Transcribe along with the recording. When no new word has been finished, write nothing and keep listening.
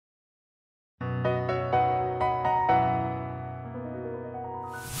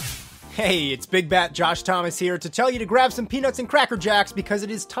Hey, it's Big Bat Josh Thomas here to tell you to grab some peanuts and Cracker Jacks because it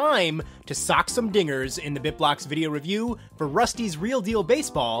is time to sock some dingers in the BitBlock's video review for Rusty's Real Deal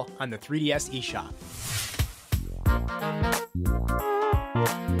Baseball on the 3DS eShop.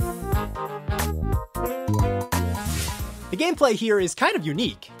 The gameplay here is kind of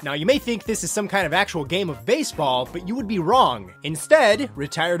unique. Now, you may think this is some kind of actual game of baseball, but you would be wrong. Instead,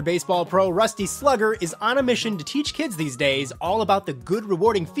 retired baseball pro Rusty Slugger is on a mission to teach kids these days all about the good,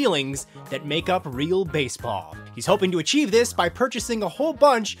 rewarding feelings that make up real baseball. He's hoping to achieve this by purchasing a whole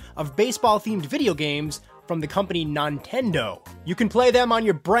bunch of baseball-themed video games from the company Nintendo. You can play them on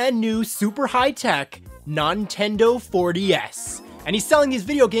your brand new, super high-tech Nintendo 4DS. And he's selling these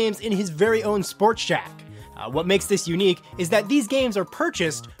video games in his very own sports shack. What makes this unique is that these games are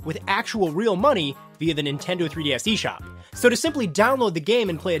purchased with actual real money via the Nintendo 3DS eShop. So to simply download the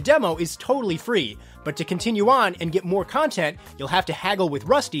game and play a demo is totally free, but to continue on and get more content, you'll have to haggle with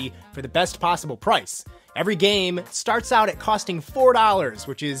Rusty for the best possible price. Every game starts out at costing $4,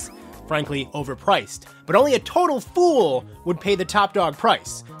 which is frankly overpriced, but only a total fool would pay the top dog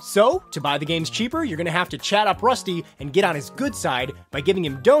price. So, to buy the games cheaper, you're gonna have to chat up Rusty and get on his good side by giving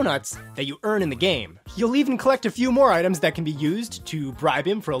him donuts that you earn in the game. You'll even collect a few more items that can be used to bribe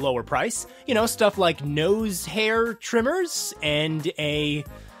him for a lower price. You know, stuff like nose hair trimmers and a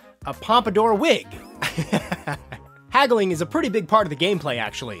pompadour wig. Haggling is a pretty big part of the gameplay,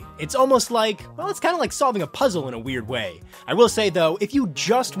 actually. It's almost like, well, it's kind of like solving a puzzle in a weird way. I will say, though, if you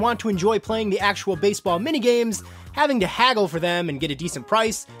just want to enjoy playing the actual baseball minigames, having to haggle for them and get a decent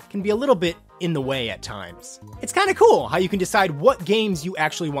price can be a little bit in the way at times. It's kind of cool how you can decide what games you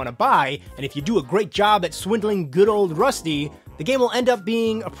actually want to buy, and if you do a great job at swindling good old Rusty, the game will end up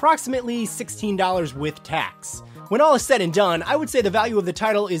being approximately $16 with tax. When all is said and done, I would say the value of the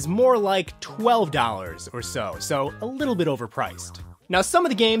title is more like $12 or so a little bit overpriced. Now, some of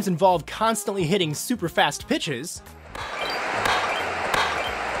the games involve constantly hitting super fast pitches,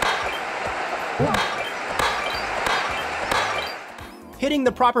 hitting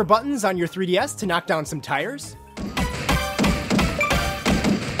the proper buttons on your 3DS to knock down some tires,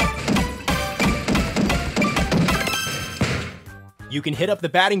 you can hit up the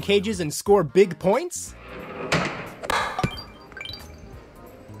batting cages and score big points,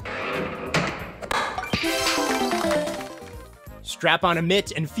 strap on a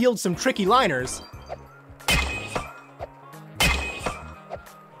mitt and field some tricky liners,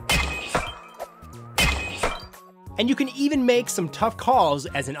 and you can even make some tough calls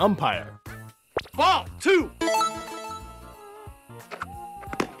as an umpire. Ball 2!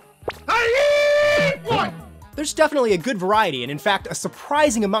 There's definitely a good variety, and in fact, a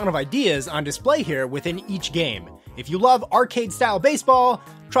surprising amount of ideas on display here within each game. If you love arcade-style baseball,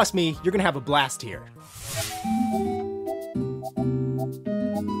 trust me, you're gonna have a blast here.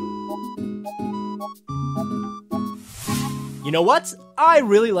 You know what? I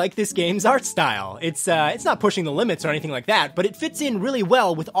really like this game's art style. It's not pushing the limits or anything like that, but it fits in really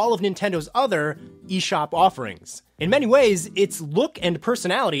well with all of Nintendo's other eShop offerings. In many ways, its look and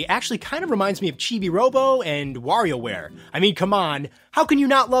personality actually kind of reminds me of Chibi Robo and WarioWare. I mean, come on, how can you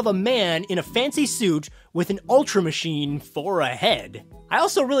not love a man in a fancy suit with an Ultra Machine for a head? I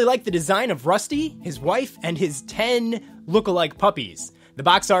also really like the design of Rusty, his wife, and his 10 look-alike puppies. The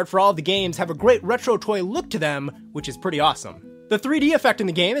box art for all of the games have a great retro toy look to them, which is pretty awesome. The 3D effect in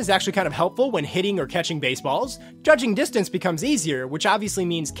the game is actually kind of helpful when hitting or catching baseballs. Judging distance becomes easier, which obviously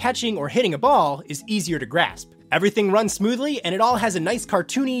means catching or hitting a ball is easier to grasp. Everything runs smoothly, and it all has a nice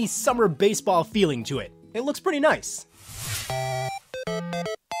cartoony summer baseball feeling to it. It looks pretty nice.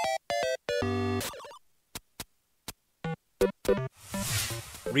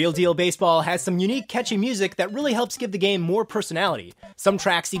 Real Deal Baseball has some unique, catchy music that really helps give the game more personality. Some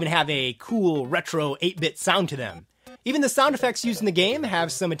tracks even have a cool, retro 8-bit sound to them. Even the sound effects used in the game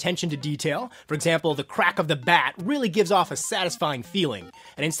have some attention to detail. For example, the crack of the bat really gives off a satisfying feeling.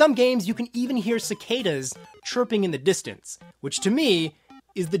 And in some games, you can even hear cicadas chirping in the distance, which to me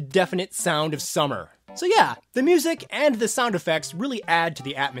is the definite sound of summer. So yeah, the music and the sound effects really add to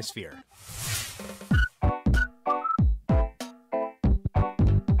the atmosphere.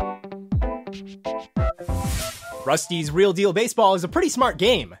 Rusty's Real Deal Baseball is a pretty smart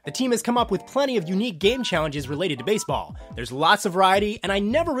game. The team has come up with plenty of unique game challenges related to baseball. There's lots of variety, and I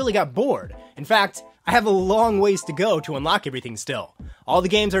never really got bored. In fact, I have a long ways to go to unlock everything still. All the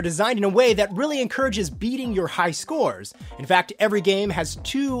games are designed in a way that really encourages beating your high scores. In fact, every game has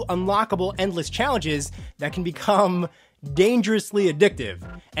 2 unlockable endless challenges that can become dangerously addictive.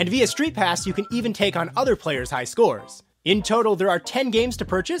 And via Street Pass, you can even take on other players' high scores. In total, there are 10 games to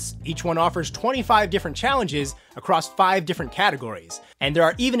purchase. Each one offers 25 different challenges across 5 different categories. And there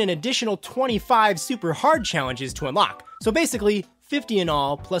are even an additional 25 super hard challenges to unlock. So basically, 50 in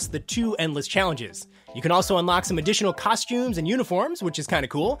all, plus the 2 endless challenges. You can also unlock some additional costumes and uniforms, which is kind of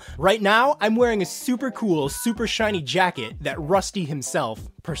cool. Right now, I'm wearing a super cool, super shiny jacket that Rusty himself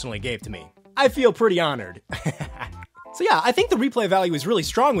personally gave to me. I feel pretty honored. So yeah, I think the replay value is really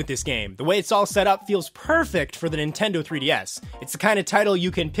strong with this game. The way it's all set up feels perfect for the Nintendo 3DS. It's the kind of title you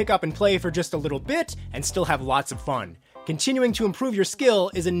can pick up and play for just a little bit and still have lots of fun. Continuing to improve your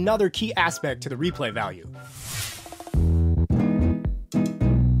skill is another key aspect to the replay value.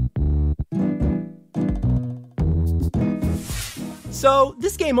 So,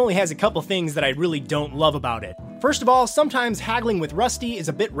 this game only has a couple things that I really don't love about it. First of all, sometimes haggling with Rusty is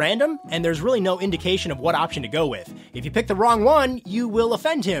a bit random, and there's really no indication of what option to go with. If you pick the wrong one, you will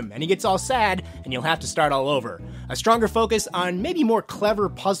offend him, and he gets all sad, and you'll have to start all over. A stronger focus on maybe more clever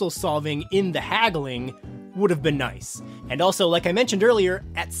puzzle solving in the haggling would have been nice. And also, like I mentioned earlier,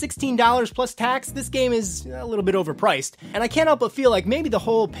 at $16 plus tax, this game is a little bit overpriced, and I can't help but feel like maybe the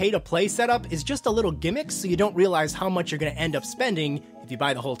whole pay-to-play setup is just a little gimmick so you don't realize how much you're going to end up spending if you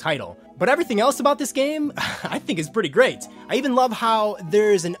buy the whole title. But everything else about this game, I think is pretty great. I even love how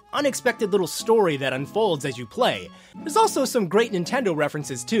there's an unexpected little story that unfolds as you play. There's also some great Nintendo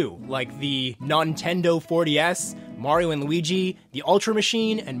references too, like the Nintendo 4DS, Mario and Luigi, the Ultra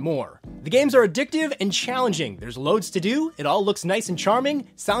Machine, and more. The games are addictive and challenging. There's loads to do, it all looks nice and charming,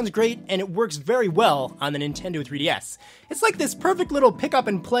 sounds great, and it works very well on the Nintendo 3DS. It's like this perfect little pick up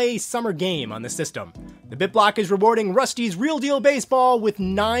and play summer game on the system. The BitBlock is rewarding Rusty's Real Deal Baseball with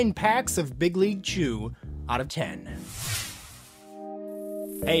 9 packs of Big League Chew out of 10.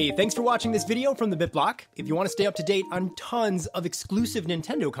 Hey, thanks for watching this video from the BitBlock. If you want to stay up to date on tons of exclusive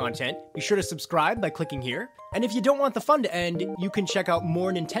Nintendo content, be sure to subscribe by clicking here. And if you don't want the fun to end, you can check out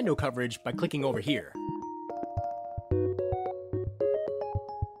more Nintendo coverage by clicking over here.